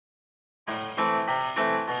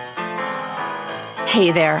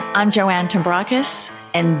Hey there, I'm Joanne Tambrakis,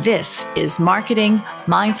 and this is Marketing,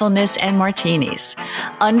 Mindfulness, and Martinis.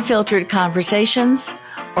 Unfiltered conversations,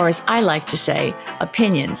 or as I like to say,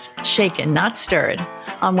 opinions shaken, not stirred,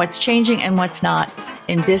 on what's changing and what's not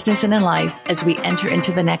in business and in life as we enter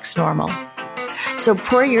into the next normal. So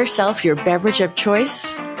pour yourself your beverage of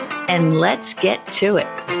choice, and let's get to it.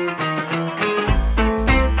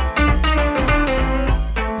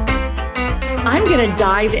 I'm going to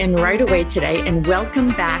dive in right away today and welcome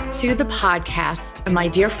back to the podcast my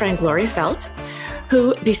dear friend Gloria Feldt,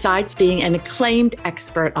 who, besides being an acclaimed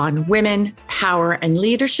expert on women, power, and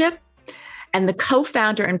leadership, and the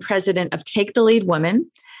co-founder and president of Take the Lead Woman,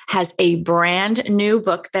 has a brand new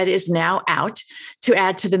book that is now out to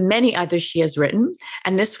add to the many others she has written.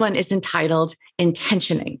 And this one is entitled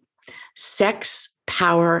Intentioning: Sex,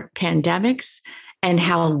 Power, Pandemics, and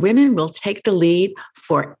How Women Will Take the Lead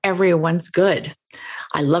for Everyone's Good.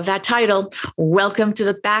 I love that title. Welcome to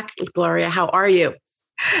the back, Gloria. How are you?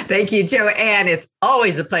 Thank you, Joanne. It's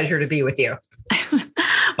always a pleasure to be with you.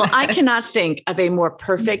 Well, I cannot think of a more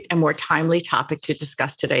perfect and more timely topic to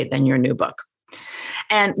discuss today than your new book.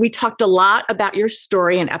 And we talked a lot about your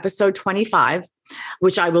story in episode 25,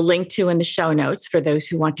 which I will link to in the show notes for those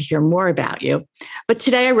who want to hear more about you. But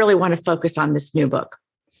today I really want to focus on this new book,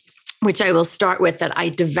 which I will start with, that I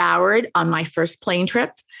devoured on my first plane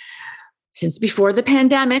trip since before the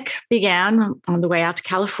pandemic began, on the way out to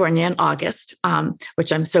California in August,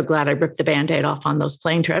 which I'm so glad I ripped the Band-Aid off on those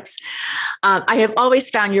plane trips. I have always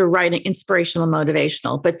found your writing inspirational and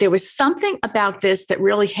motivational, but there was something about this that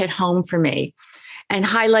really hit home for me and I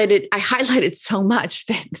highlighted so much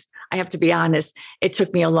that I have to be honest, it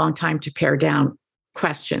took me a long time to pare down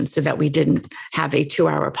questions so that we didn't have a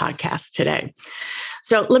 2-hour podcast today.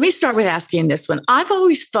 So let me start with asking this one. I've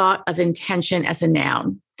always thought of intention as a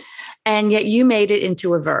noun, and yet you made it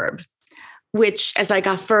into a verb, which, as I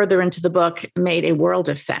got further into the book, made a world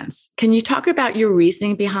of sense. Can you talk about your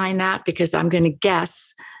reasoning behind that? Because I'm going to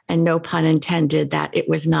guess, and no pun intended, that it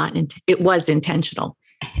was intentional.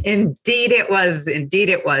 Indeed, it was. Indeed,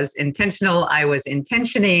 it was intentional. I was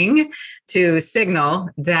intentioning to signal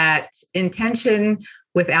that intention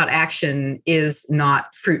without action is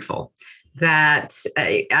not fruitful. That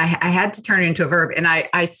I had to turn it into a verb. And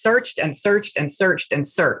I searched and searched and searched and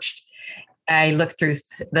searched. I looked through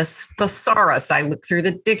the thesaurus. I looked through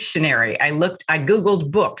the dictionary. I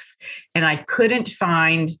Googled books, and I couldn't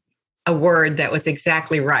find a word that was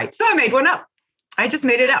exactly right. So I made one up. I just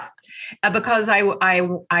made it up because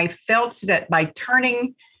I felt that by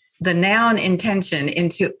turning the noun intention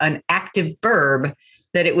into an active verb,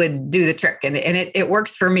 that it would do the trick, and it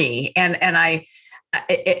works for me. And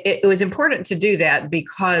it was important to do that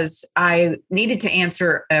because I needed to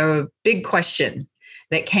answer a big question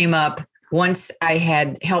that came up once I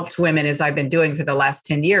had helped women, as I've been doing for the last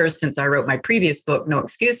 10 years since I wrote my previous book, No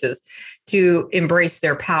Excuses, to embrace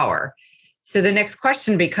their power. So the next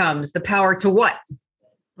question becomes, the power to what?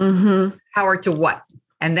 Mm-hmm. Power to what?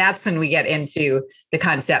 And that's when we get into the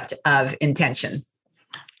concept of intention.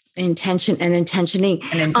 Intention and intentioning.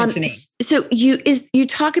 And intentioning. So you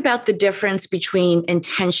talk about the difference between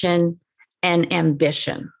intention and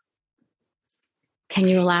ambition. Can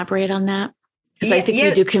you elaborate on that? Because I think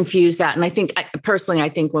we do confuse that. And I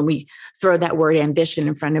think when we throw that word ambition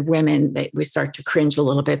in front of women, we start to cringe a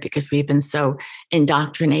little bit because we've been so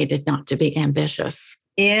indoctrinated not to be ambitious.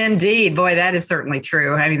 Indeed. Boy, that is certainly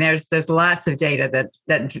true. I mean, there's lots of data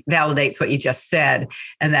that validates what you just said,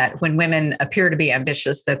 and that when women appear to be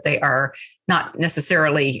ambitious, that they are not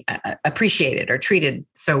necessarily appreciated or treated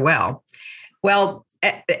so well. Well,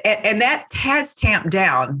 and that has tamped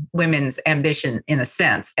down women's ambition in a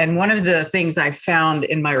sense. And one of the things I found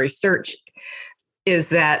in my research is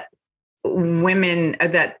that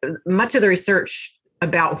much of the research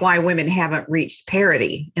about why women haven't reached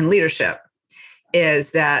parity in leadership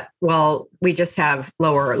is that, well, we just have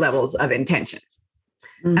lower levels of intention.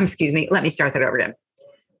 Excuse me, let me start that over again.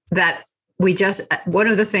 One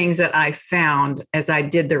of the things that I found as I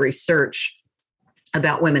did the research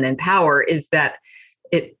about women in power is that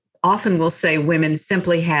it often will say women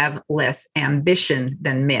simply have less ambition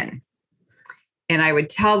than men. And I would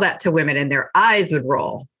tell that to women and their eyes would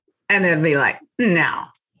roll and they'd be like, no,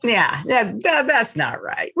 yeah, that's not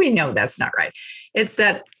right. We know that's not right. It's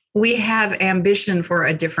that we have ambition for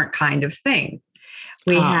a different kind of thing.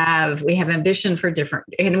 We have ambition for different,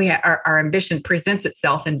 and our ambition presents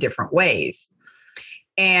itself in different ways.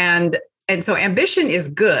 And so ambition is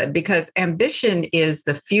good because ambition is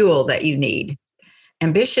the fuel that you need.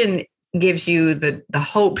 Ambition gives you the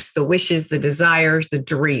hopes, the wishes, the desires, the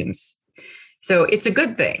dreams. So it's a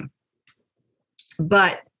good thing.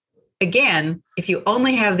 But again, if you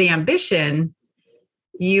only have the ambition,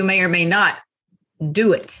 you may or may not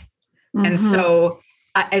do it. Mm-hmm. And so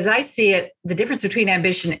as I see it, the difference between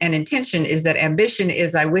ambition and intention is that ambition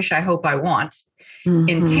is I wish, I hope, I want. Mm-hmm.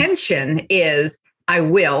 Intention is I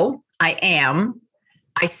will, I am,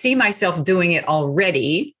 I see myself doing it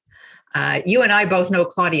already. You and I both know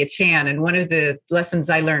Claudia Chan, and one of the lessons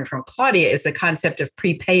I learned from Claudia is the concept of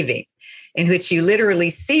pre-paving, in which you literally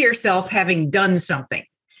see yourself having done something.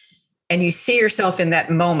 And you see yourself in that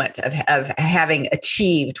moment of having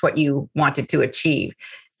achieved what you wanted to achieve.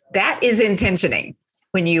 That is intentioning.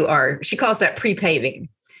 When you are, she calls that pre-paving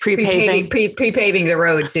the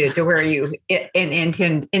road to where you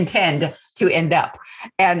intend to end up.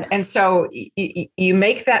 And so you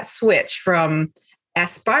make that switch from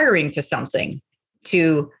aspiring to something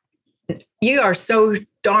to you are so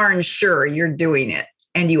darn sure you're doing it,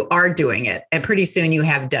 and you are doing it. And pretty soon you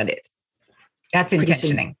have done it. That's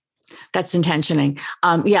intentioning. That's intentioning.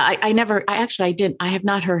 I have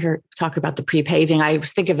not heard her talk about the pre-paving. I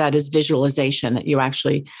think of that as visualization, that you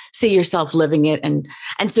actually see yourself living it. And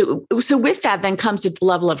so with that then comes a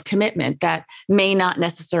level of commitment that may not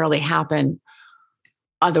necessarily happen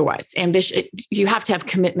otherwise. Ambition, you have to have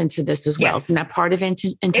commitment to this as well. Yes. Isn't that part of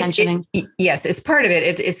intentioning? Yes, it's part of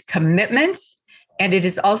it. It's commitment, and it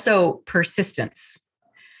is also persistence.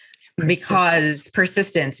 Because I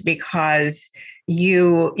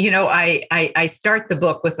start the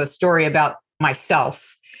book with a story about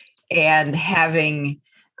myself and I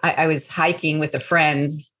was hiking with a friend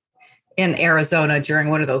in Arizona during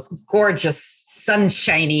one of those gorgeous,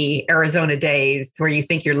 sunshiny Arizona days where you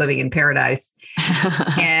think you're living in paradise.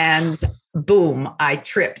 And boom, I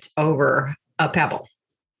tripped over a pebble.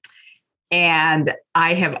 And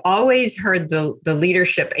I have always heard the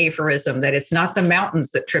leadership aphorism that it's not the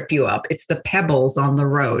mountains that trip you up, it's the pebbles on the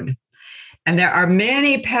road. And there are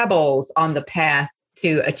many pebbles on the path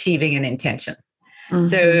to achieving an intention. Mm-hmm.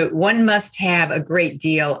 So one must have a great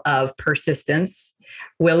deal of persistence,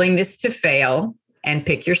 willingness to fail, and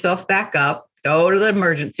pick yourself back up, go to the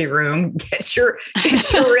emergency room, get your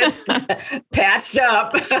wrist patched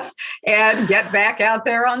up, and get back out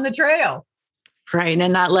there on the trail. Right.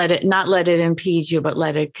 And not let it impede you, but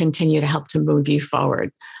let it continue to help to move you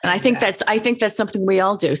forward. And I think that's something we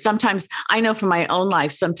all do. Sometimes I know from my own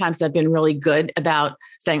life, sometimes I've been really good about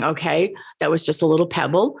saying, okay, that was just a little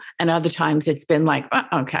pebble. And other times it's been like,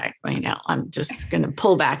 okay, I'm just going to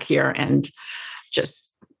pull back here and just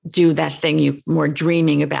do that thing you more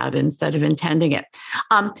dreaming about instead of intending it.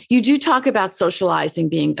 You do talk about socializing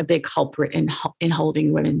being a big culprit in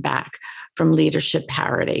holding women back from leadership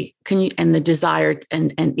parity. And the desire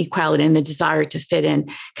and equality and the desire to fit in.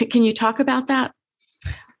 Can you talk about that?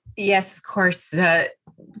 Yes, of course. The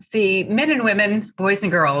men and women, boys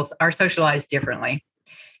and girls, are socialized differently.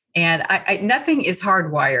 And nothing is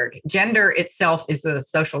hardwired. Gender itself is a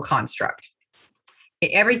social construct.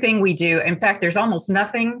 Everything we do, in fact, there's almost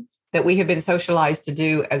nothing that we have been socialized to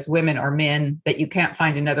do as women or men that you can't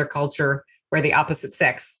find another culture where the opposite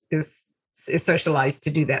sex is socialized to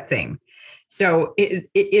do that thing. So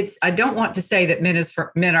it's. I don't want to say that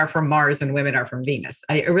men are from Mars and women are from Venus.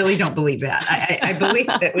 I really don't believe that. I believe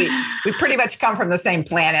that we pretty much come from the same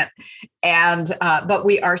planet, and but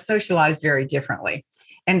we are socialized very differently.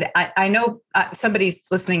 And I know somebody's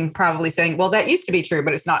listening probably saying, "Well, that used to be true,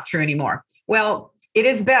 but it's not true anymore." Well, it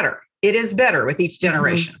is better. It is better with each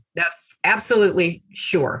generation. Mm-hmm. That's absolutely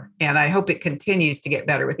sure, and I hope it continues to get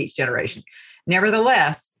better with each generation.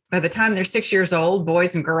 Nevertheless, by the time they're 6 years old,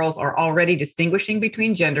 boys and girls are already distinguishing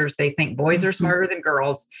between genders. They think boys are smarter than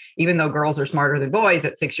girls, even though girls are smarter than boys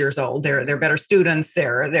at 6 years old. They're better students.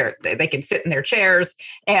 They can sit in their chairs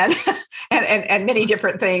and many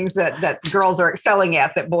different things that girls are excelling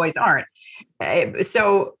at that boys aren't.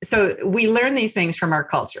 So we learn these things from our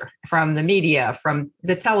culture, from the media, from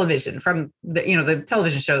the television, from the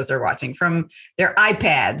television shows they're watching, from their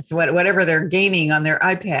iPads, whatever they're gaming on their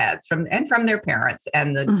iPads, from their parents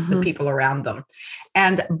and the people around them.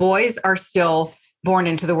 And boys are still born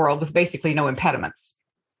into the world with basically no impediments.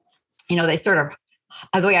 They sort of,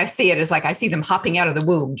 the way I see it is like I see them hopping out of the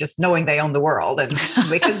womb, just knowing they own the world, and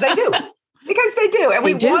because they do, and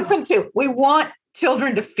we want them to. We want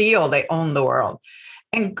children to feel they own the world.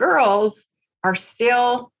 And girls are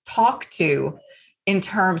still talked to in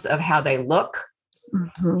terms of how they look,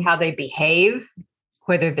 how they behave,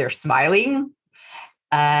 whether they're smiling,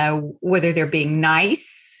 whether they're being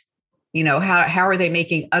nice, how are they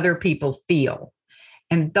making other people feel?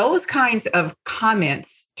 And those kinds of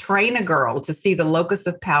comments train a girl to see the locus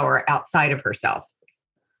of power outside of herself,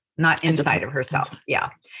 not inside of herself. Yeah.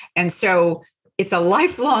 And so it's a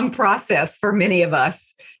lifelong process for many of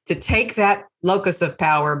us to take that locus of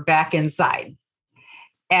power back inside.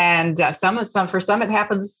 And for some, it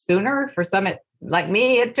happens sooner. For some, like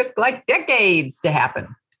me, it took like decades to happen.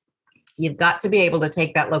 You've got to be able to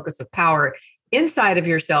take that locus of power inside of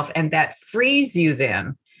yourself, and that frees you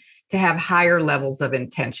then to have higher levels of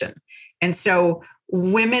intention. And so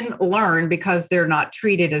women learn, because they're not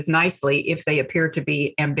treated as nicely if they appear to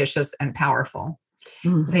be ambitious and powerful.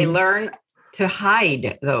 Mm-hmm. They learn to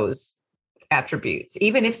hide those attributes,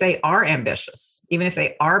 even if they are ambitious, even if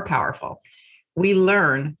they are powerful. We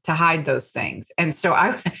learn to hide those things. And so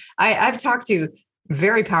I've talked to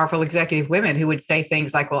very powerful executive women who would say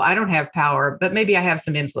things like, well, I don't have power, but maybe I have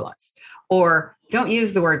some influence. Or don't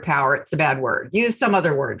use the word power, it's a bad word. Use some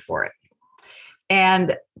other word for it.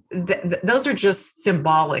 And those are just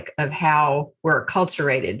symbolic of how we're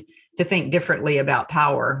acculturated to think differently about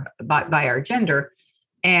power by our gender.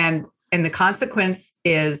 And the consequence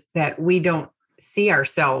is that we don't see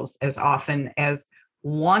ourselves as often as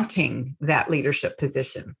wanting that leadership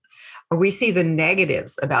position, or we see the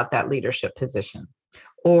negatives about that leadership position,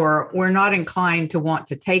 or we're not inclined to want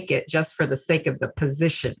to take it just for the sake of the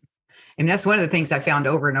position. And that's one of the things I found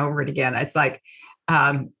over and over again. It's like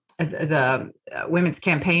the Women's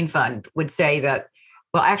Campaign Fund would say that,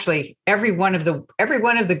 well, actually, every one of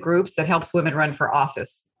the groups that helps women run for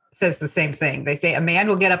office says the same thing. They say a man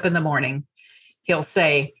will get up in the morning, he'll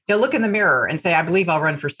look in the mirror and say, I believe I'll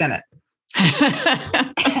run for Senate.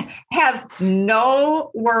 Have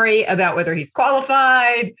no worry about whether he's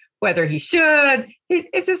qualified, whether he should.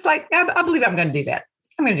 It's just like, I believe I'm going to do that.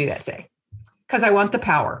 I'm going to do that today because I want the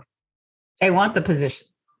power. I want the position.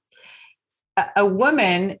 A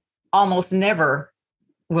woman almost never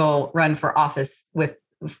will run for office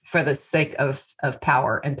for the sake of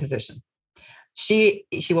power and position. She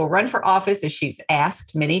will run for office if she's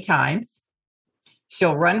asked many times.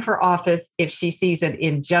 She'll run for office if she sees an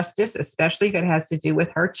injustice, especially if it has to do with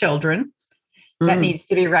her children, that needs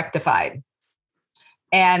to be rectified.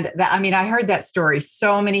 And I heard that story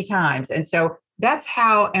so many times. And so that's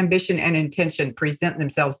how ambition and intention present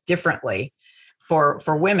themselves differently for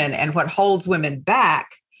women. And what holds women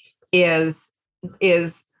back is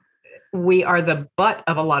we are the butt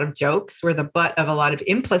of a lot of jokes. We're the butt of a lot of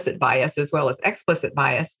implicit bias as well as explicit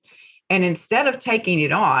bias. And instead of taking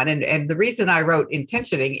it on, and the reason I wrote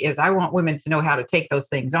Intentioning is I want women to know how to take those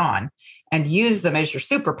things on and use them as your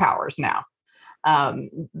superpowers now,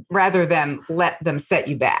 rather than let them set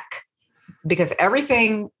you back. Because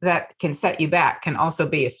everything that can set you back can also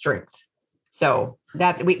be a strength. So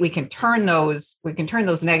that we can turn those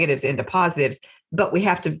negatives into positives, but we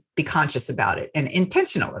have to be conscious about it and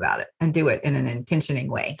intentional about it and do it in an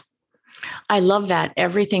intentioning way. I love that.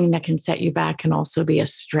 Everything that can set you back can also be a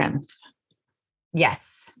strength.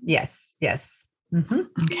 Yes. Mm-hmm.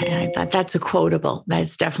 Okay. That's a quotable.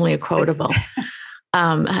 That's definitely a quotable.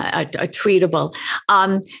 A tweetable.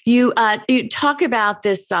 You talk about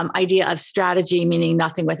this idea of strategy, meaning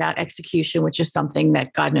nothing without execution, which is something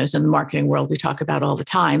that God knows in the marketing world we talk about all the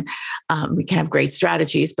time. We can have great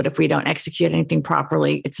strategies, but if we don't execute anything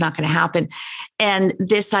properly, it's not going to happen. And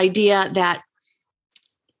this idea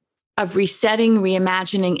of resetting,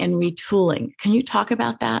 reimagining, and retooling. Can you talk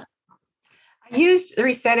about that? I used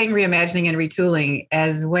resetting, reimagining, and retooling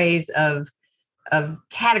as ways of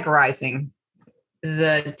categorizing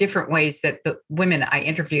the different ways that the women I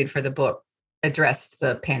interviewed for the book addressed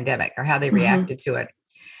the pandemic or how they reacted to it.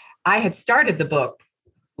 I had started the book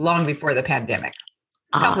long before the pandemic,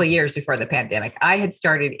 a couple of years before the pandemic. I had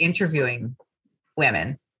started interviewing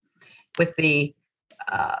women with the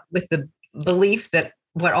belief that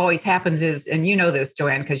what always happens is, and you know this,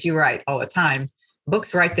 Joanne, because you write all the time,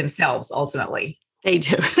 books write themselves ultimately. They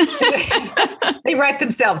do. They write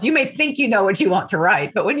themselves. You may think you know what you want to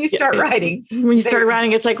write, but when you start writing,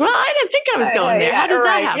 it's like, well, I didn't think I was going there. How did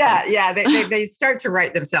that happen? Yeah. They start to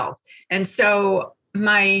write themselves. And so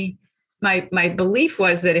my belief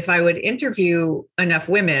was that if I would interview enough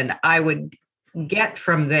women, I would get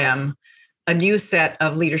from them a new set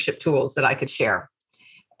of leadership tools that I could share,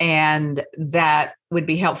 and that would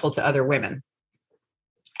be helpful to other women.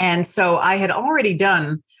 And so I had already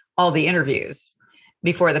done all the interviews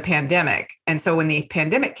before the pandemic. And so when the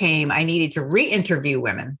pandemic came, I needed to re-interview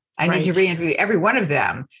women. I needed to re-interview every one of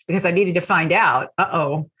them because I needed to find out,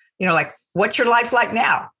 like, what's your life like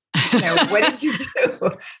now? What did you do?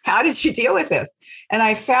 How did you deal with this? And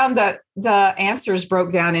I found that the answers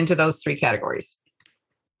broke down into those three categories.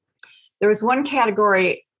 There was one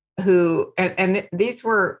category and these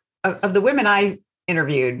were, of the women I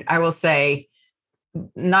interviewed, I will say,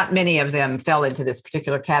 not many of them fell into this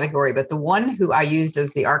particular category, but the one who I used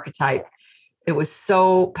as the archetype it was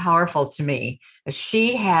so powerful to me.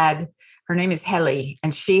 Her name is Heli,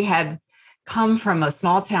 and she had come from a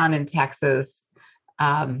small town in Texas,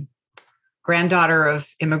 granddaughter of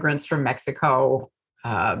immigrants from Mexico,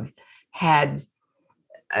 had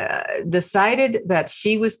decided that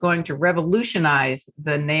she was going to revolutionize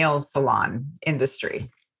the nail salon industry.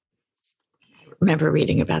 I remember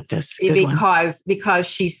reading about this. Because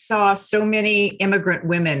she saw so many immigrant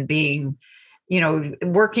women being,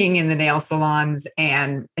 working in the nail salons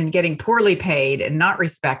and getting poorly paid and not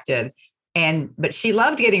respected. But she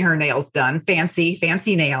loved getting her nails done, fancy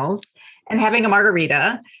nails, and having a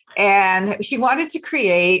margarita. And she wanted to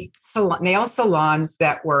create nail salons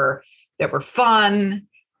that were fun.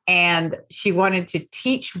 And she wanted to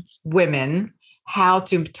teach women how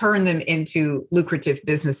to turn them into lucrative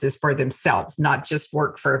businesses for themselves, not just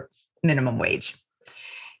work for minimum wage,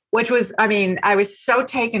 I was so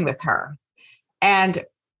taken with her. And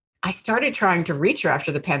I started trying to reach her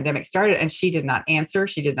after the pandemic started, and she did not answer.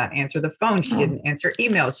 She did not answer the phone. She didn't answer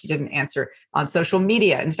emails. She didn't answer on social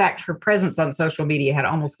media. In fact, her presence on social media had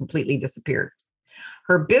almost completely disappeared.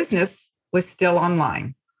 Her business was still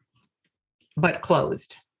online, but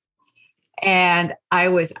closed. And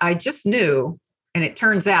I just knew, and it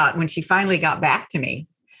turns out when she finally got back to me,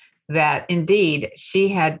 that indeed she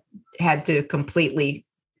had to completely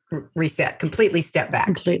reset, completely step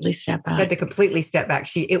back. She had to completely step back.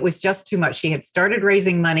 It was just too much. She had started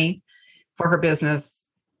raising money for her business.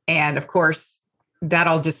 And of course, that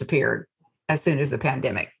all disappeared as soon as the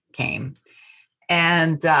pandemic came.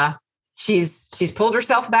 And she's pulled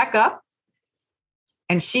herself back up,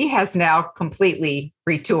 and she has now completely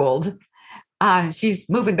retooled. She's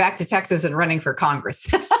moving back to Texas and running for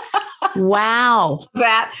Congress. Wow.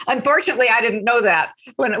 That, unfortunately, I didn't know that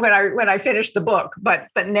when I finished the book, but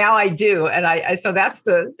now I do. And so that's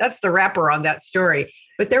the wrapper on that story.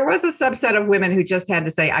 But there was a subset of women who just had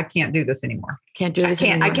to say, I can't do this anymore.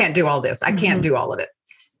 I can't do all this. I can't do all of it.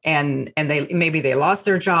 And maybe they lost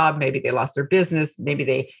their job, maybe they lost their business, maybe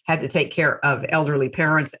they had to take care of elderly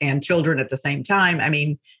parents and children at the same time. I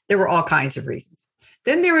mean, there were all kinds of reasons.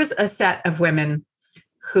 Then there was a set of women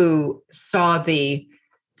who saw the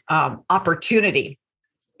opportunity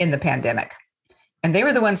in the pandemic, and they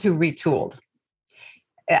were the ones who retooled.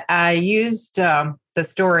 I used the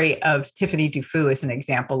story of Tiffany Dufu as an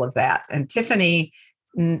example of that. And Tiffany,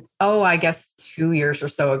 I guess 2 years or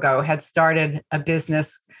so ago, had started a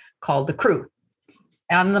business called The Crew,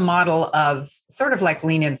 on the model of sort of like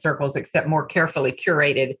Lean In Circles, except more carefully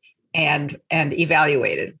curated and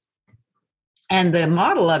evaluated. And the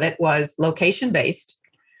model of it was location-based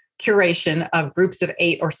curation of groups of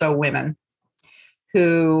 8 or so women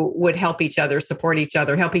who would help each other, support each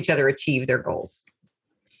other, help each other achieve their goals.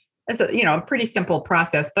 It's a pretty simple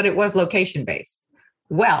process, but it was location-based.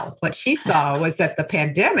 Well, what she saw was that the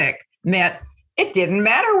pandemic meant it didn't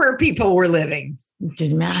matter where people were living. It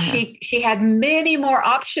didn't matter. She had many more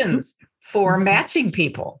options for matching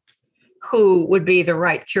people who would be the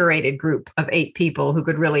right curated group of 8 people who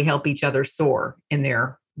could really help each other soar in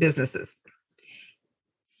their businesses.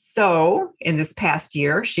 So in this past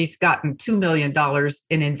year, she's gotten $2 million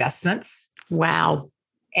in investments. Wow.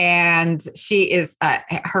 And she is,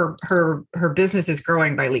 her business is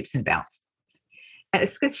growing by leaps and bounds. And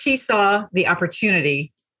it's because she saw the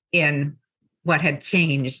opportunity in what had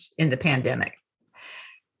changed in the pandemic.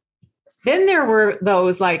 Then there were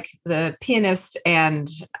those like the pianist and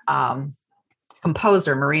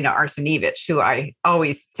composer, Marina Arsenievich, who I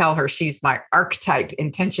always tell her she's my archetype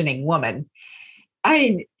intentioning woman. I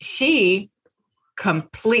mean, she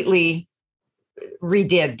completely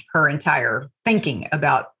redid her entire thinking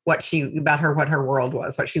about what her world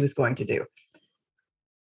was, what she was going to do.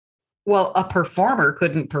 Well, a performer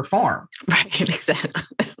couldn't perform. Right,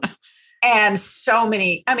 exactly. And so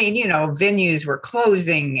many, venues were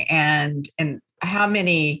closing, and how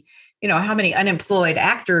many unemployed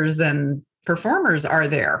actors and performers are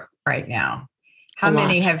there right now? How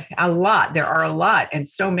many have a lot? There are a lot. And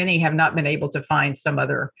so many have not been able to find some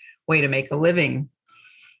other way to make a living.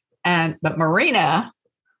 But Marina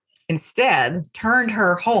instead turned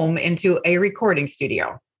her home into a recording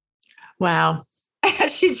studio. Wow.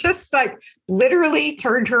 She just literally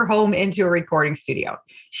turned her home into a recording studio.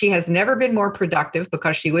 She has never been more productive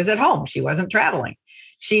because she was at home. She wasn't traveling.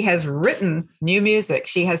 She has written new music.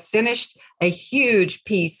 She has finished a huge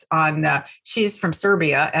piece on, she's from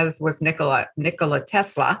Serbia, as was Nikola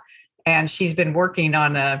Tesla. And she's been working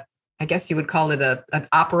on I guess you would call it an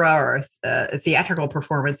opera or a theatrical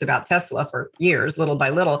performance about Tesla for years, little by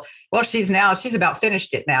little. Well, she's about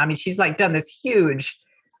finished it now. I mean, she's done this huge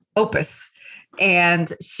opus.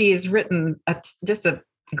 And she's written just a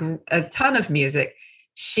a ton of music.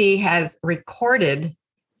 She has recorded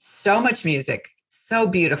so much music so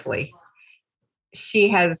beautifully. She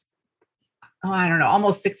has, I don't know,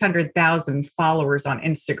 almost 600,000 followers on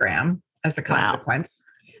Instagram as a consequence.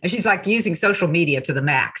 Wow. And she's like using social media to the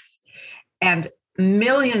max. And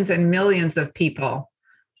millions of people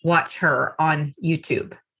watch her on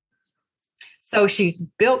YouTube. So she's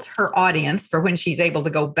built her audience for when she's able to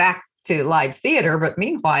go back to live theater. But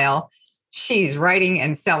meanwhile, she's writing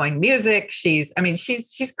and selling music. She's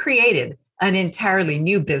created an entirely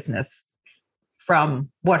new business from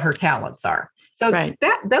what her talents are. So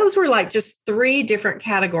those were like just 3 different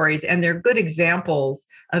categories, and they're good examples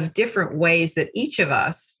of different ways that each of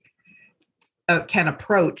us can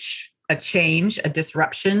approach a change, a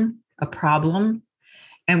disruption, a problem,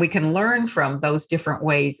 and we can learn from those different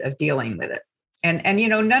ways of dealing with it. And you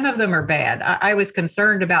know, none of them are bad. I was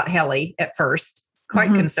concerned about Helly at first, quite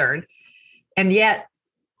concerned, and yet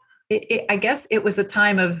I guess it was a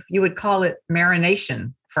time of, you would call it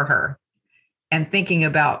marination for her, and thinking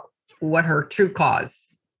about what her true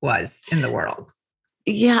cause was in the world.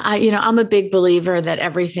 Yeah, I'm a big believer that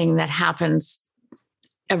everything that happens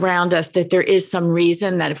around us, that there is some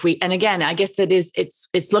reason that and again, I guess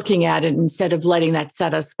it's looking at it instead of letting that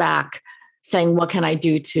set us back, saying, what can I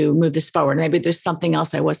do to move this forward? Maybe there's something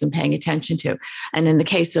else I wasn't paying attention to. And in the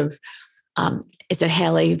case of, is it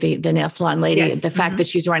Haley, the nail salon lady? Yes. The fact that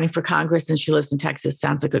she's running for Congress and she lives in Texas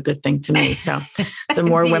sounds like a good thing to me. So the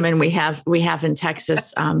more women we have in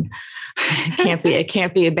Texas, it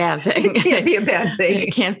can't be a bad thing. It can't be a bad thing.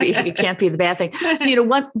 It can't be the bad thing. So,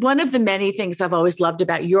 one of the many things I've always loved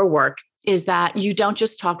about your work is that you don't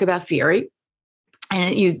just talk about theory.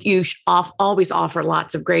 And you always offer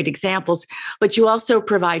lots of great examples, but you also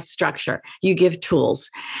provide structure. You give tools,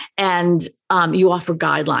 and you offer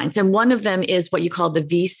guidelines. And one of them is what you call the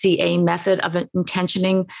VCA method of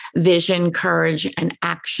intentioning, vision, courage, and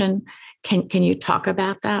action. Can you talk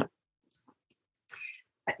about that?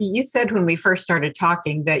 You said when we first started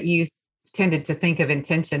talking that you tended to think of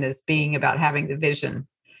intention as being about having the vision,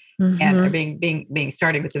 and being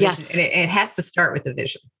starting with the vision. Yes. And it has to start with the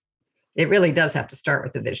vision. It really does have to start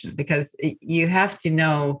with the vision, because you have to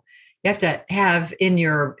know, you have to have in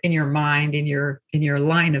your mind, in your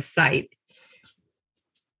line of sight,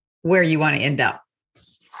 where you want to end up.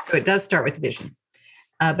 So it does start with the vision,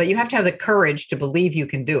 but you have to have the courage to believe you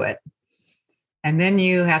can do it. And then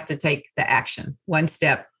you have to take the action, one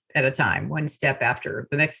step at a time, one step after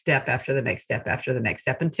the next step, after the next step, after the next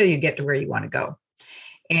step, until you get to where you want to go.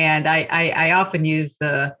 And I often use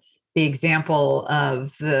the example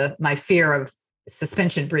of my fear of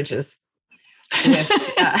suspension bridges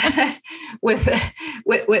with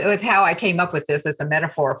how I came up with this as a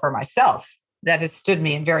metaphor for myself that has stood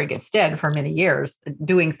me in very good stead for many years,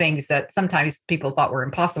 doing things that sometimes people thought were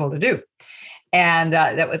impossible to do. And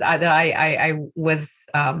I was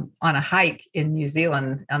on a hike in New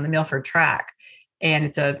Zealand on the Milford Track, and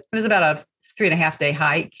it was about a 3.5 day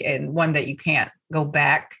hike, and one that you can't go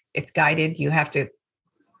back. It's guided. You have to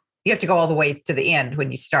go all the way to the end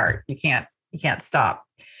when you start. You can't stop.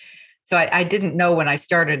 So I didn't know when I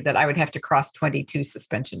started that I would have to cross 22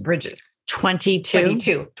 suspension bridges. 22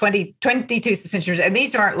 suspension bridges. And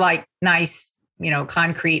these aren't like nice,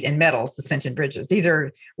 concrete and metal suspension bridges. These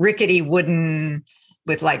are rickety wooden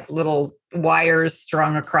with like little wires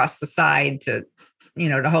strung across the side to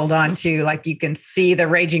hold on to. Like you can see the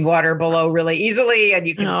raging water below really easily, and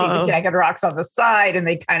you can see the jagged rocks on the side, and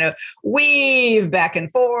they kind of weave back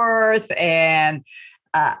and forth. And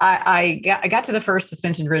I got to the first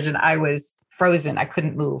suspension bridge, and I was frozen. I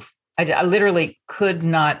couldn't move. I literally could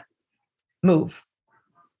not move.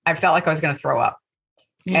 I felt like I was going to throw up.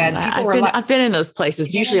 Yeah, and I've been in those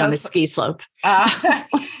places, usually on the ski slope.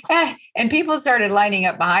 And people started lining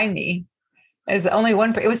up behind me.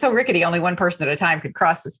 It was so rickety, only one person at a time could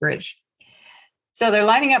cross this bridge. So they're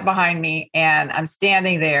lining up behind me, and I'm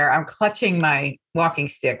standing there. I'm clutching my walking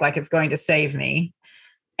stick like it's going to save me.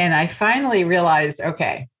 And I finally realized,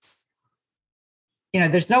 okay,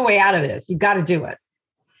 there's no way out of this. You've got to do it.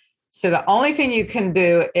 So the only thing you can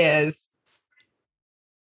do is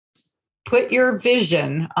put your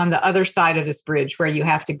vision on the other side of this bridge where you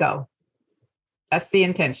have to go. That's the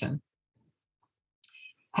intention.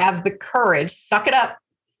 Have the courage, suck it up,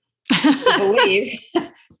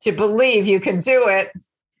 to believe you can do it,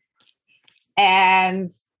 and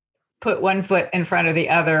put one foot in front of the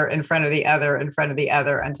other, in front of the other, in front of the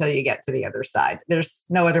other, until you get to the other side. There's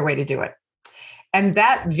no other way to do it. And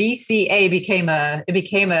that VCA became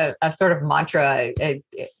a sort of mantra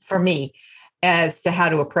for me as to how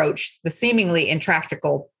to approach the seemingly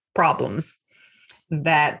intractable problems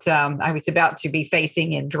that I was about to be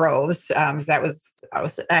facing in droves. I was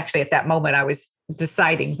actually at that moment, I was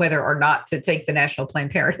deciding whether or not to take the National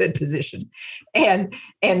Planned Parenthood position, and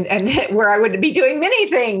where I would be doing many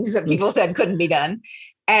things that people said couldn't be done.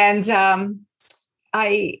 And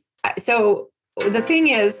so the thing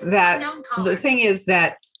is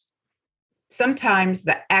that sometimes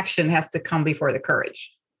the action has to come before the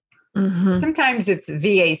courage. Mm-hmm. Sometimes it's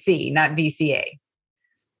VAC, not VCA.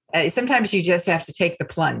 Sometimes you just have to take the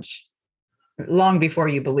plunge long before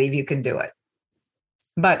you believe you can do it.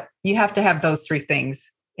 But you have to have those three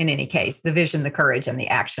things in any case: the vision, the courage, and the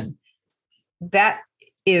action. That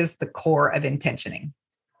is the core of intentioning.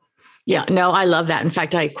 Yeah, no, I love that. In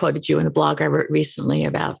fact, I quoted you in a blog I wrote recently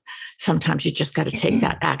about sometimes you just got to take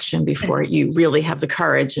that action before you really have the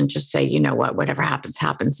courage and just say, you know what, whatever happens,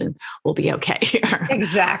 happens, and we'll be okay.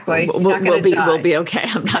 Exactly. We'll be okay.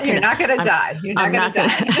 You're not going to die. You're not going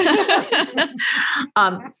to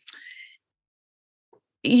die.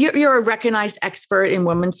 You're a recognized expert in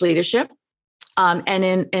women's leadership. And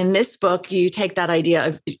in this book, you take that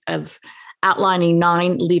idea of outlining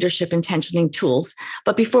 9 leadership intentioning tools.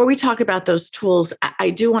 But before we talk about those tools, I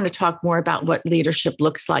do want to talk more about what leadership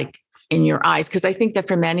looks like in your eyes, because I think that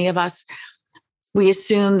for many of us, we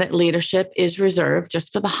assume that leadership is reserved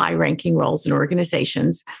just for the high-ranking roles in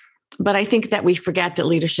organizations. But I think that we forget that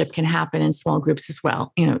leadership can happen in small groups as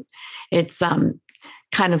well. You know, it's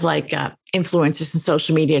kind of like influencers in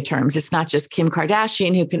social media terms. It's not just Kim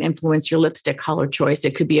Kardashian who can influence your lipstick color choice.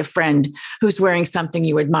 It could be a friend who's wearing something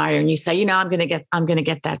you admire, and you say, you know, I'm going to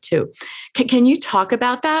get that too. Can you talk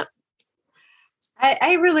about that?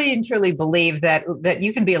 I really and truly believe that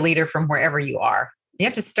you can be a leader from wherever you are. You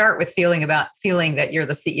have to start with feeling that you're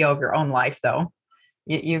the CEO of your own life, though.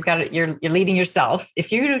 You've got it. You're leading yourself.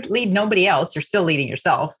 If you lead nobody else, you're still leading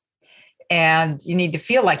yourself. And you need to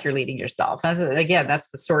feel like you're leading yourself. Again,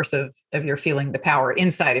 that's the source of your feeling the power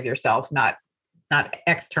inside of yourself, not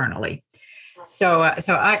externally. So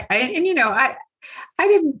I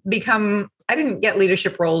didn't get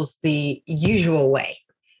leadership roles the usual way.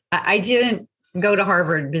 I didn't go to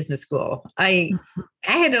Harvard Business School. I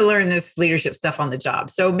had to learn this leadership stuff on the job.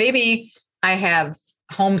 So maybe I have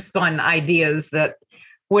homespun ideas that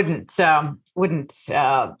wouldn't fly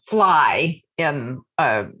in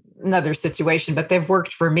another situation, but they've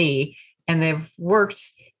worked for me, and they've worked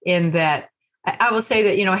in that. I will say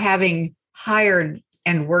that, you know, having hired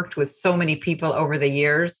and worked with so many people over the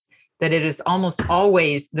years, that it is almost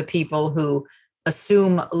always the people who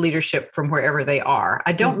assume leadership from wherever they are.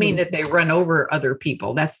 I don't mean that they run over other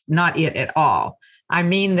people. That's not it at all. I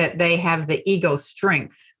mean that they have the ego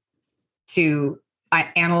strength to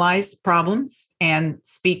analyze problems and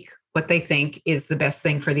speak what they think is the best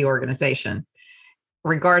thing for the organization,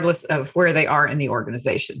 regardless of where they are in the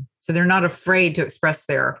organization. So they're not afraid to express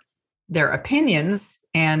their opinions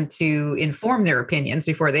and to inform their opinions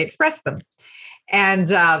before they express them. And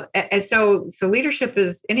so leadership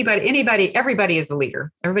is everybody is a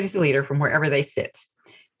leader. Everybody's a leader from wherever they sit.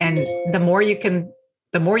 And the more you can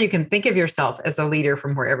think of yourself as a leader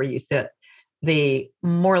from wherever you sit, the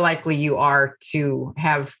more likely you are to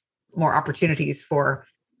have more opportunities for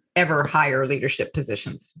ever higher leadership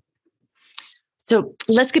positions. So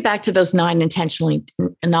let's get back to those 9 intentioning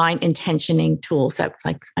tools. That,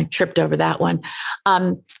 like, I tripped over that one.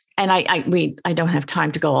 And I don't have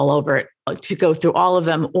time to go all over it, to go through all of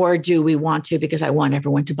them, or do we want to? Because I want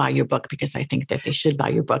everyone to buy your book, because I think that they should buy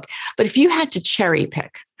your book. But if you had to cherry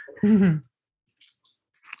pick,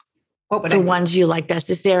 what would the ones you like best?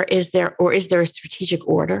 Is there a strategic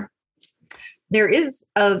order? There is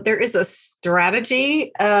a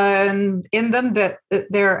strategy in them, that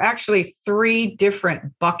there are actually 3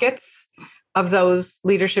 different buckets of those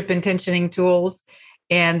leadership intentioning tools.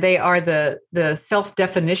 And they are the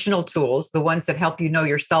self-definitional tools, the ones that help you know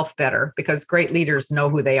yourself better, because great leaders know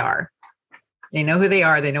who they are. They know who they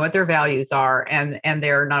are. They know what their values are, and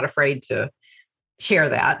they're not afraid to share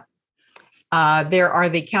that. There are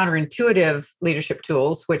the counterintuitive leadership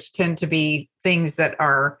tools, which tend to be things that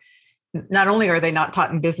are, not only are they not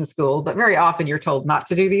taught in business school, but very often you're told not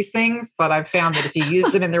to do these things. But I've found that if you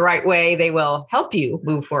use them in the right way, they will help you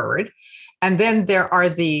move forward. And then there are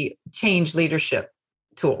the change leadership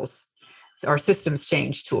tools, or systems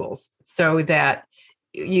change tools, so that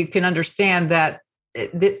you can understand that.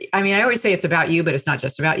 I always say it's about you, but it's not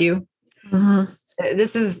just about you. Mm-hmm.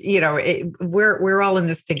 This is, we're all in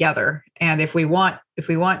this together. And if we want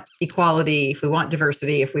equality, if we want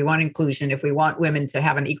diversity, if we want inclusion, if we want women to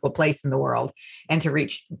have an equal place in the world and to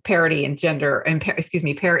reach parity in gender, and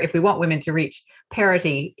if we want women to reach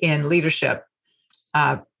parity in leadership,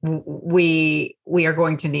 we are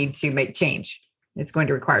going to need to make change. It's going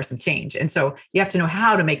to require some change. And so you have to know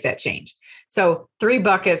how to make that change. So 3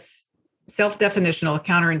 buckets: self-definitional,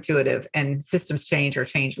 counterintuitive, and systems change or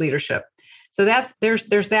change leadership. So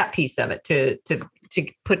there's that piece of it to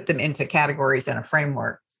put them into categories and a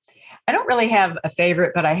framework. I don't really have a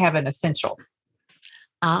favorite, but I have an essential.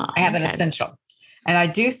 I have an essential. And I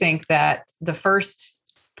do think that the first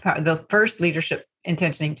leadership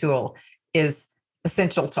intentioning tool is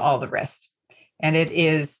essential to all the rest. And it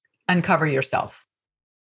is uncover yourself.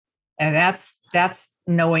 And that's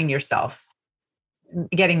knowing yourself,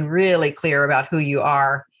 getting really clear about who you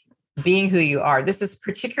are, being who you are. This is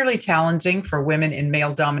particularly challenging for women in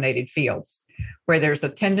male-dominated fields, where there's a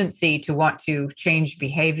tendency to want to change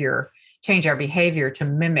our behavior to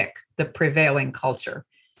mimic the prevailing culture.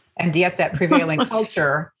 And yet that prevailing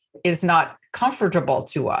culture is not comfortable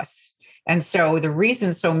to us. And so the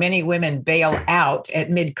reason so many women bail out at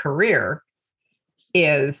mid-career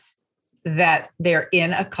is that they're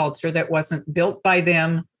in a culture that wasn't built by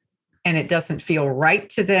them, and it doesn't feel right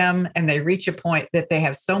to them. And they reach a point that they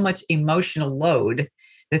have so much emotional load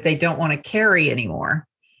that they don't want to carry anymore,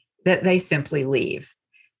 that they simply leave.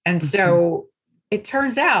 And so it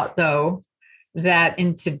turns out, though, that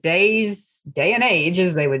in today's day and age,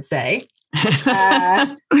 as they would say,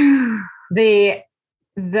 the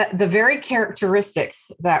very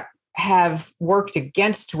characteristics that have worked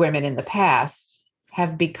against women in the past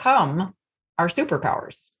have become our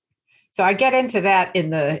superpowers. So I get into that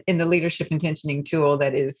in the leadership intentioning tool,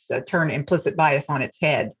 that is turn implicit bias on its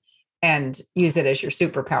head and use it as your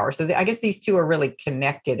superpower. So I guess these two are really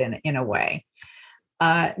connected in a way.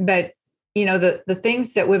 But you know, the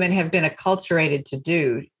things that women have been acculturated to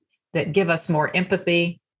do that give us more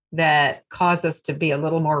empathy, that cause us to be a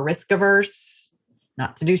little more risk averse,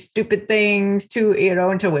 not to do stupid things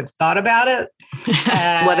until we've thought about it.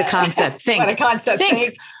 What a concept. Think. What a concept.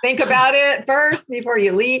 Think about it first before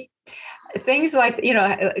you leap. Things like,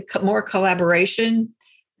 more collaboration.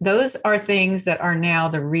 Those are things that are now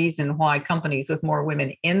the reason why companies with more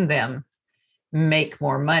women in them make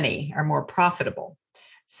more money, are more profitable.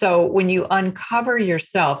 So when you uncover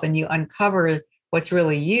yourself and you uncover what's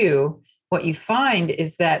really you, what you find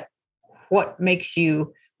is that what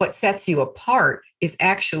sets you apart is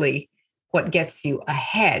actually what gets you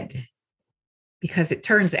ahead, because it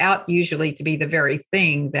turns out usually to be the very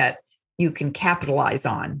thing that you can capitalize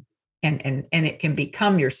on, and it can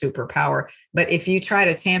become your superpower. But if you try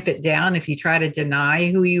to tamp it down, if you try to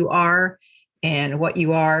deny who you are and what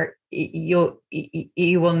you are, you'll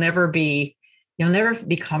never be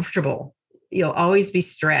comfortable. You'll always be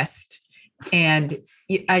stressed, and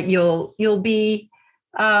you'll be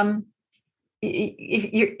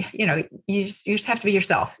if you just have to be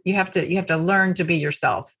yourself. You have to learn to be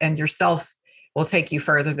yourself, and yourself will take you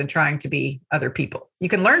further than trying to be other people. You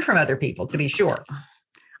can learn from other people, to be sure.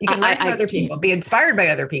 You can learn from other people, be inspired by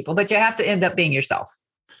other people, but you have to end up being yourself.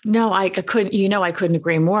 No, I couldn't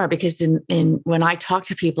agree more, because in when I talk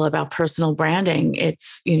to people about personal branding,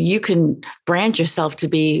 it's, you can brand yourself to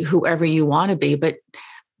be whoever you want to be, but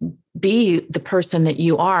be the person that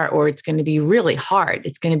you are, or it's going to be really hard.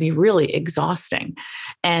 It's going to be really exhausting.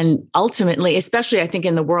 And ultimately, especially I think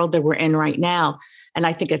in the world that we're in right now, and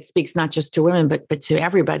I think it speaks not just to women, but to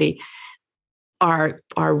everybody, our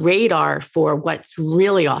radar for what's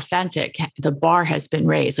really authentic, the bar has been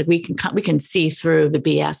raised. Like we can see through the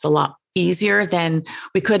BS a lot easier than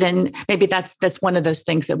we could. And maybe that's one of those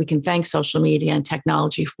things that we can thank social media and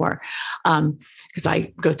technology for. Because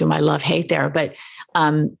I go through my love-hate there, but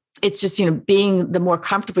it's just, being the more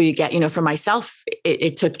comfortable you get, for myself,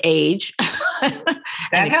 it took age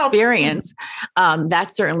and experience.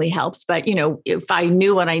 That certainly helps. But, if I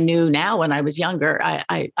knew what I knew now when I was younger,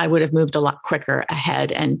 I would have moved a lot quicker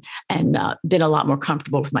ahead and been a lot more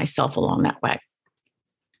comfortable with myself along that way.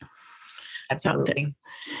 Absolutely.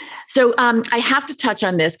 So I have to touch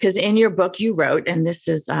on this, because in your book you wrote, and this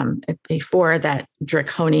is before that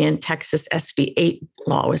draconian Texas SB 8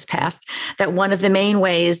 law was passed, that one of the main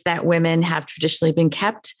ways that women have traditionally been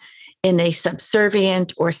kept in a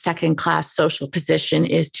subservient or second-class social position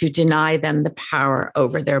is to deny them the power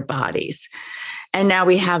over their bodies. And now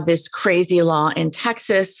we have this crazy law in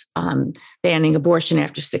Texas banning abortion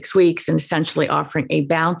after 6 weeks and essentially offering a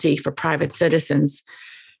bounty for private citizens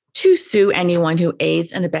to sue anyone who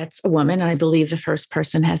aids and abets a woman. And I believe the first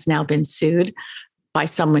person has now been sued by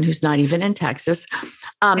someone who's not even in Texas.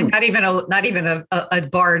 Not even a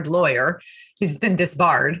barred lawyer. He's been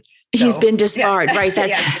disbarred. He's been disbarred, yeah. Right?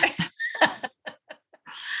 That's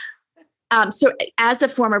so as the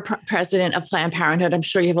former president of Planned Parenthood, I'm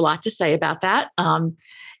sure you have a lot to say about that.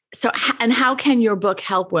 And how can your book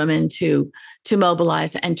help women to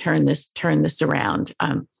mobilize and turn this around?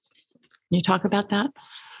 Can you talk about that?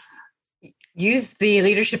 Use the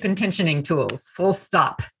leadership intentioning tools, full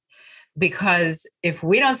stop. Because if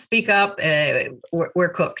we don't speak up, we're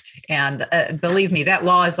cooked. And believe me, that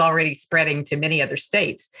law is already spreading to many other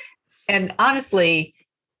states. And honestly,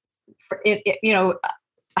 I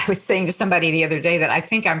was saying to somebody the other day that I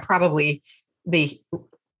think I'm probably the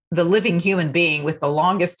living human being with the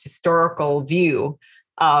longest historical view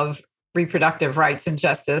of reproductive rights and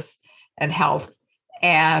justice and health,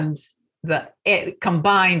 and it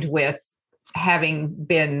combined with having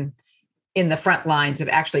been in the front lines of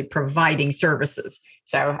actually providing services.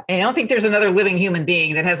 So I don't think there's another living human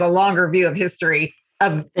being that has a longer view of history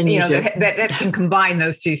of, that can combine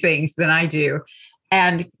those two things than I do.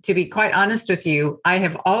 And to be quite honest with you, I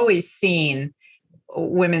have always seen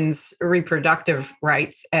women's reproductive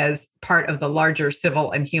rights as part of the larger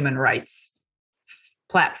civil and human rights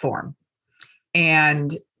platform.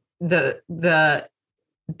 And that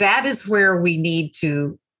is where we need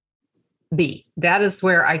to be. That is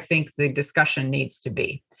where I think the discussion needs to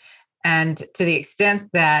be. And to the extent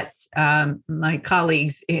that my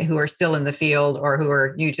colleagues who are still in the field or who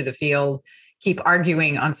are new to the field keep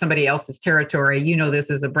arguing on somebody else's territory, this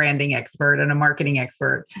as a branding expert and a marketing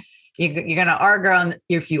expert, you're going to argue on,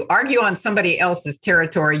 if you argue on somebody else's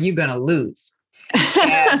territory, you're going to lose.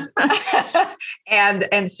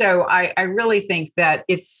 And so I really think that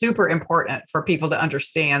it's super important for people to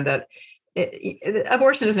understand that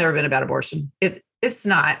abortion has never been about abortion. It's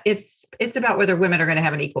not. It's about whether women are going to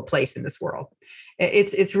have an equal place in this world.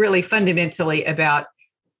 It's really fundamentally about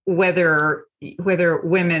whether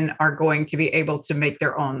women are going to be able to make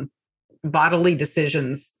their own bodily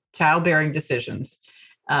decisions, childbearing decisions,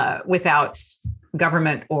 without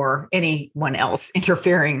government or anyone else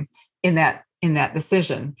interfering in that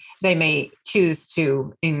decision. They may choose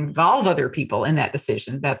to involve other people in that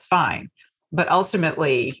decision. That's fine, but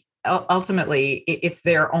ultimately it's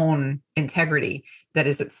their own integrity that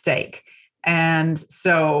is at stake. And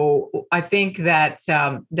so I think that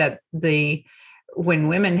when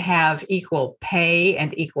women have equal pay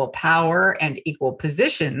and equal power and equal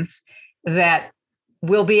positions, that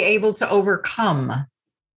we'll be able to overcome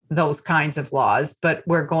those kinds of laws. But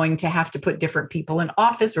we're going to have to put different people in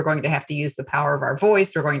office. We're going to have to use the power of our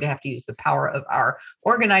voice. We're going to have to use the power of our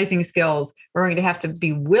organizing skills. We're going to have to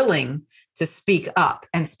be willing to speak up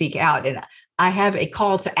and speak out. And I have a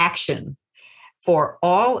call to action for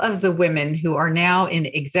all of the women who are now in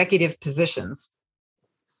executive positions.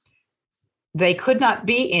 They could not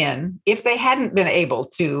be in if they hadn't been able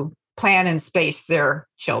to plan and space their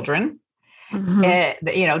children,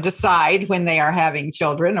 decide when they are having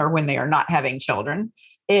children or when they are not having children,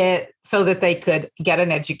 so that they could get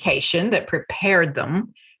an education that prepared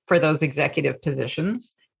them for those executive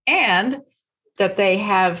positions, and that they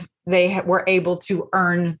were able to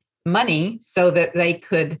earn money so that they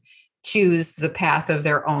could choose the path of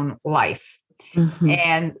their own life.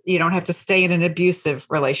 And you don't have to stay in an abusive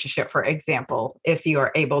relationship, for example, if you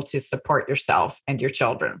are able to support yourself and your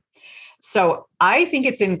children. So I think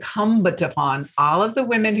it's incumbent upon all of the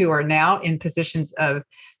women who are now in positions of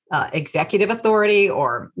executive authority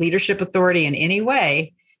or leadership authority in any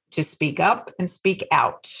way to speak up and speak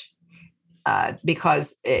out.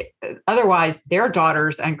 Because otherwise their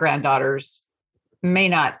daughters and granddaughters may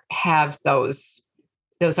not have those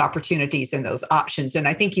opportunities and those options. And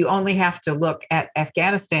I think you only have to look at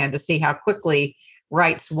Afghanistan to see how quickly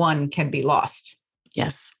rights won can be lost.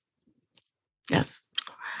 Yes.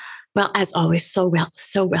 Well, as always, so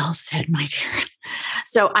well said, my dear.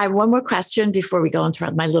 So I have one more question before we go into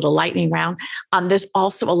my little lightning round. There's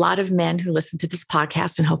also a lot of men who listen to this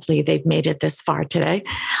podcast, and hopefully they've made it this far today.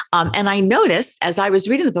 And I noticed as I was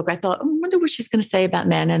reading the book, I thought, I wonder what she's going to say about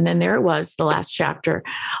men. And then there it was. The last chapter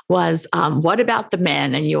was, what about the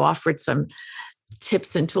men? And you offered some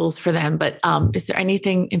tips and tools for them. But is there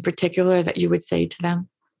anything in particular that you would say to them?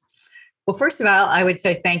 Well, first of all, I would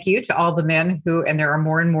say thank you to all the men and there are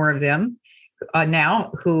more and more of them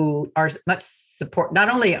now, who are not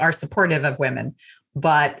only are supportive of women,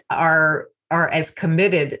 but are as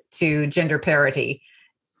committed to gender parity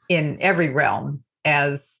in every realm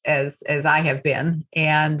as I have been.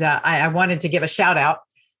 And I wanted to give a shout out,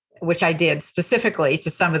 which I did specifically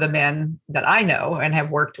to some of the men that I know and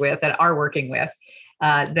have worked with and are working with,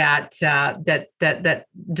 that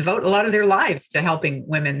devote a lot of their lives to helping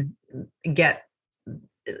women get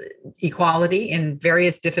equality in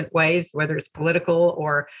various different ways, whether it's political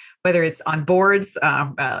or whether it's on boards.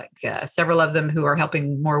 Several of them who are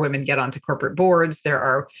helping more women get onto corporate boards. There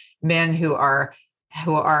are men who are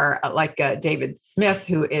who are like David Smith,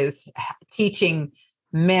 who is teaching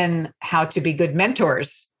men how to be good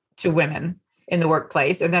mentors to women in the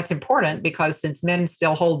workplace. And that's important because since men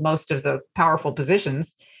still hold most of the powerful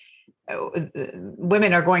positions,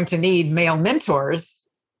 women are going to need male mentors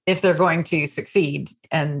if they're going to succeed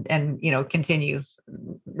and continue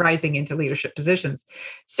rising into leadership positions.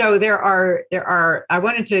 So there are I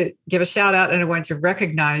wanted to give a shout out, and I wanted to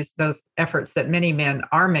recognize those efforts that many men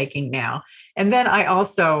are making now. And then I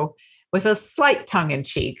also, with a slight tongue in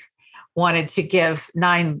cheek, wanted to give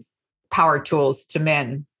 9 power tools to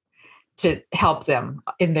men to help them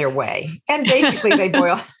in their way. And basically they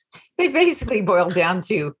basically boil down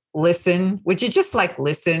to listen. Would you just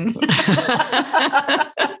listen?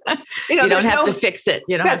 You don't have to fix it.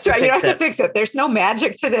 That's right. You don't have to fix it. There's no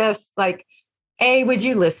magic to this. Like, A, would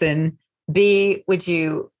you listen? B, would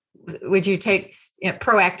you take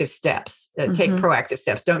proactive steps? Take proactive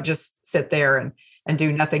steps. Don't just sit there and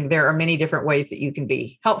do nothing. There are many different ways that you can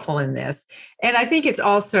be helpful in this. And I think it's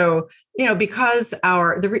also, because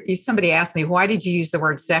somebody asked me, why did you use the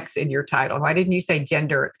word sex in your title? Why didn't you say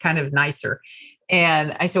gender? It's kind of nicer.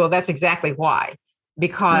 And I said, well, that's exactly why.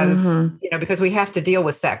 Because because we have to deal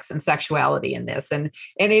with sex and sexuality in this, and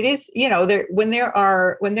it is when there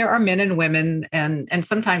are men and women, and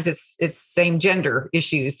sometimes it's same gender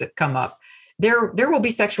issues that come up, there will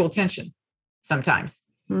be sexual tension sometimes.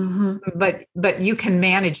 But you can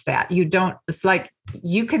manage that. It's like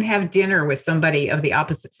you can have dinner with somebody of the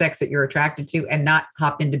opposite sex that you're attracted to and not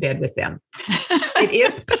hop into bed with them. It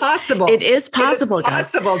is possible. It is possible,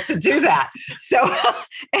 guys. Possible to do that. So,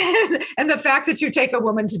 and the fact that you take a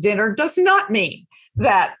woman to dinner does not mean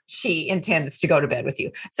that she intends to go to bed with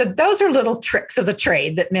you. So those are little tricks of the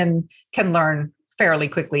trade that men can learn fairly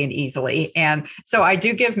quickly and easily. And so I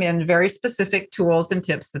do give men very specific tools and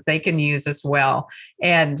tips that they can use as well.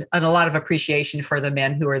 And a lot of appreciation for the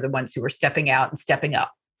men who are the ones who are stepping out and stepping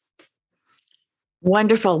up.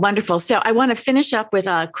 Wonderful, wonderful. So I want to finish up with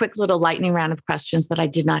a quick little lightning round of questions that I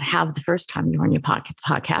did not have the first time you were on your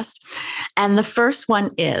podcast. And the first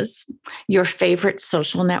one is your favorite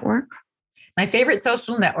social network? My favorite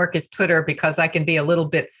social network is Twitter because I can be a little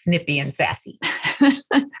bit snippy and sassy.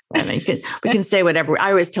 We can say whatever.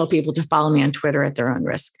 I always tell people to follow me on Twitter at their own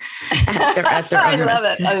risk. I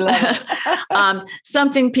love it.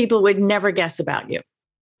 Something people would never guess about you.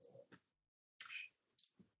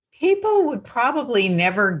 People would probably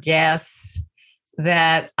never guess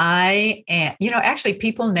that I am, actually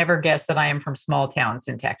people never guess that I am from small towns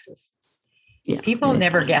in Texas. Yeah, people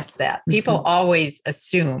never guess that. People always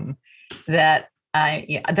assume that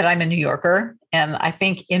I'm a New Yorker. And I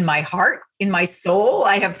think in my heart, in my soul,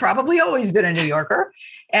 I have probably always been a New Yorker.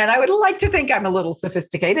 And I would like to think I'm a little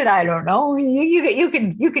sophisticated. I don't know. You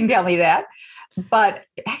can tell me that. But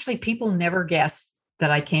actually, people never guess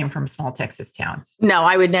that I came from small Texas towns. No,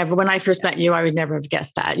 I would never. When I first met you, I would never have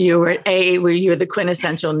guessed that. You were the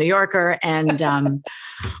quintessential New Yorker, and I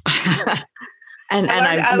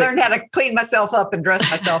learned how to clean myself up and dress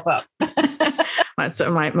myself up. So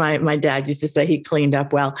my dad used to say he cleaned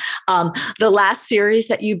up well. The last series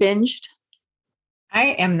that you binged? I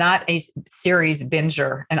am not a series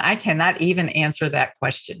binger, and I cannot even answer that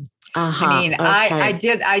question. I mean,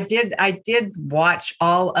 okay. I did watch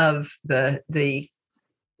all of the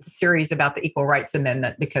series about the Equal Rights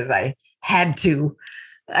Amendment because I had to.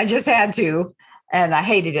 I just had to, and I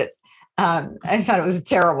hated it. I thought it was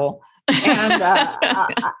terrible. And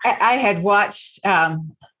I had watched.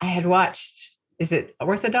 Is it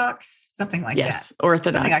Orthodox? Something like that. Yes,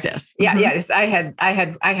 Orthodox. Yes. Yeah. Yes. I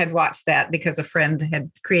had watched that because a friend had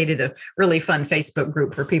created a really fun Facebook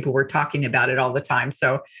group where people were talking about it all the time.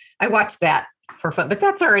 So I watched that for fun. But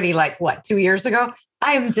that's already 2 years ago.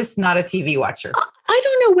 I am just not a TV watcher. I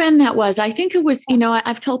don't know when that was. I think it was.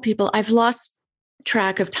 I've told people I've lost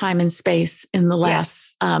track of time and space in the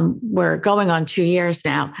last, we're going on 2 years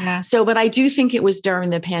now. Yeah. So, but I do think it was during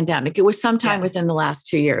the pandemic. It was sometime within the last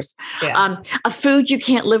 2 years. Yeah. A food you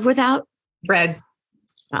can't live without? Bread.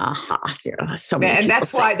 So many and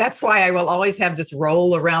that's why I will always have this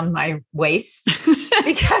roll around my waist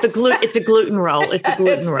because it's a gluten roll. It's a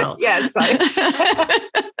gluten roll. Yes.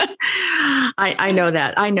 I know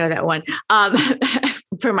that. I know that one.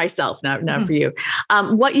 For myself, not for you.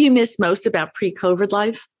 What you miss most about pre-COVID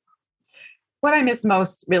life? What I miss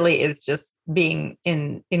most really is just being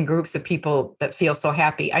in groups of people that feel so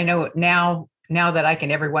happy. I know now that I can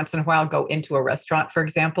every once in a while go into a restaurant, for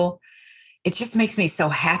example, it just makes me so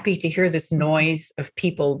happy to hear this noise of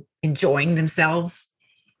people enjoying themselves.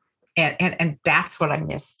 And that's what I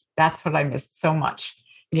miss. That's what I miss so much.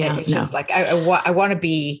 Yeah. And it's just I want to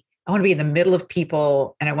want to be in the middle of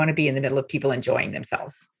people, and I want to be in the middle of people enjoying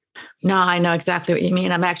themselves. No, I know exactly what you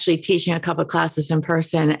mean. I'm actually teaching a couple of classes in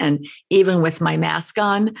person, and even with my mask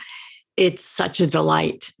on, it's such a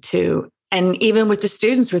delight to, and even with the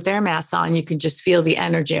students with their masks on, you can just feel the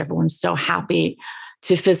energy. Everyone's so happy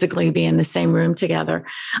to physically be in the same room together.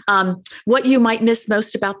 What you might miss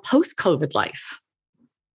most about post-COVID life?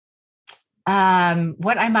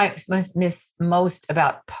 What I might miss most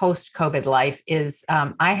about post-COVID life is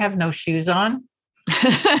I have no shoes on.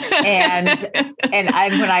 and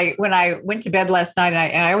when I went to bed last night,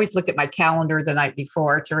 and I always look at my calendar the night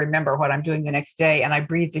before to remember what I'm doing the next day, and I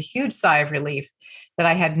breathed a huge sigh of relief that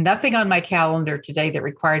I had nothing on my calendar today that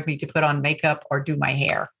required me to put on makeup or do my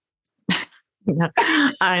hair.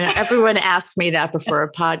 Everyone asks me that before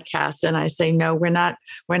a podcast, and I say, no, we're not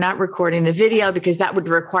recording the video because that would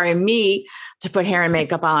require me to put hair and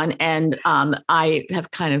makeup on. And I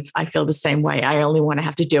feel the same way. I only want to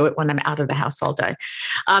have to do it when I'm out of the house all day.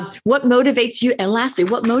 What motivates you? And lastly,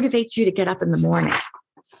 what motivates you to get up in the morning?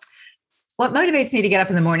 What motivates me to get up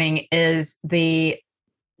in the morning is the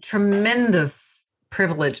tremendous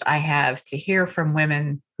privilege I have to hear from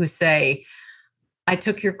women who say, I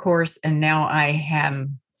took your course and now I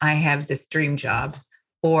have this dream job,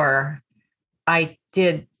 or I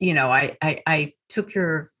did, I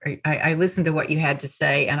listened to what you had to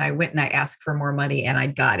say and I went and I asked for more money and I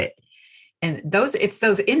got it. And it's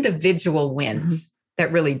those individual wins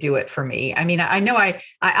that really do it for me. I mean, I know I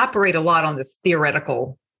operate a lot on this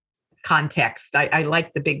theoretical context. I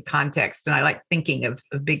like the big context and I like thinking of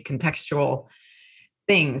big contextual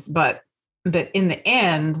things, but in the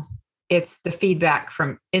end, it's the feedback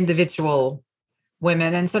from individual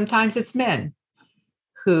women, and sometimes it's men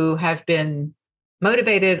who have been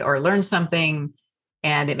motivated or learned something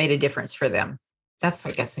and it made a difference for them. That's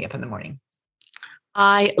what gets me up in the morning.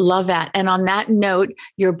 I love that. And on that note,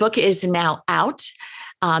 your book is now out.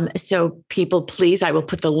 So people, please, I will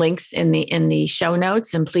put the links in the show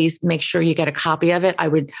notes, and please make sure you get a copy of it. I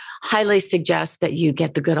would highly suggest that you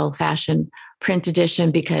get the good old fashioned print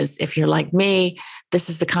edition, because if you're like me,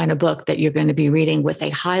 this is the kind of book that you're going to be reading with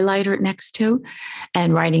a highlighter next to,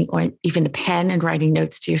 and writing, or even a pen and writing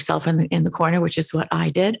notes to yourself in the corner, which is what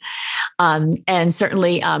I did. And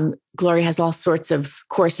certainly, Gloria has all sorts of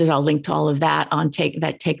courses. I'll link to all of that on Take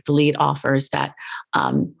the Lead offers that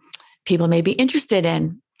people may be interested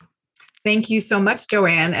in. Thank you so much,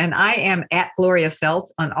 Joanne. And I am at Gloria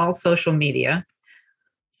Feldt on all social media.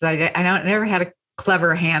 So I never had a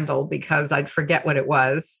clever handle because I'd forget what it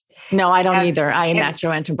was. No, I don't either. I am at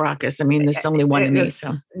Joanne Tombrakis. I mean, there's only one of me.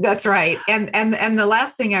 So that's right. And the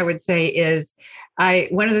last thing I would say is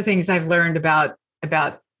one of the things I've learned about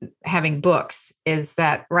having books is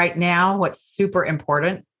that right now, what's super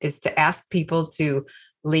important is to ask people to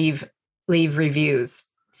leave reviews,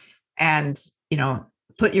 and,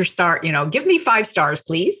 put your star, give me 5 stars,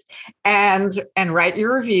 please. And write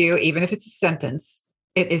your review, even if it's a sentence.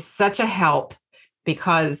 It is such a help,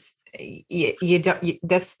 because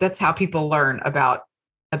that's how people learn about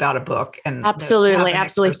a book. And absolutely.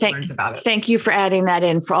 Thank you for adding that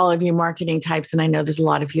in for all of you marketing types. And I know there's a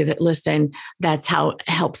lot of you that listen. That's how it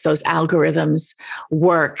helps those algorithms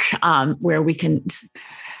work, where we can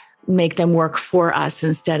make them work for us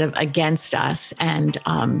instead of against us, and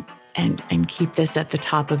keep this at the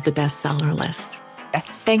top of the bestseller list.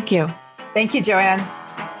 Yes. Thank you. Thank you, Joanne.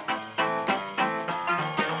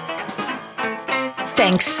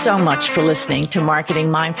 Thanks so much for listening to Marketing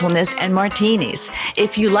Mindfulness and Martinis.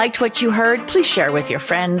 If you liked what you heard, please share with your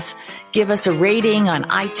friends. Give us a rating on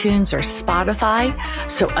iTunes or Spotify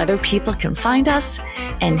so other people can find us,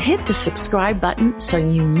 and hit the subscribe button so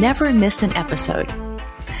you never miss an episode.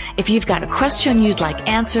 If you've got a question you'd like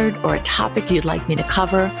answered or a topic you'd like me to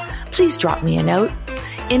cover, please drop me a note,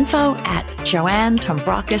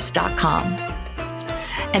 info@joannetombrakis.com.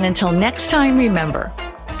 And until next time, remember,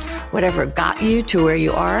 whatever got you to where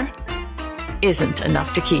you are isn't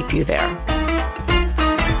enough to keep you there.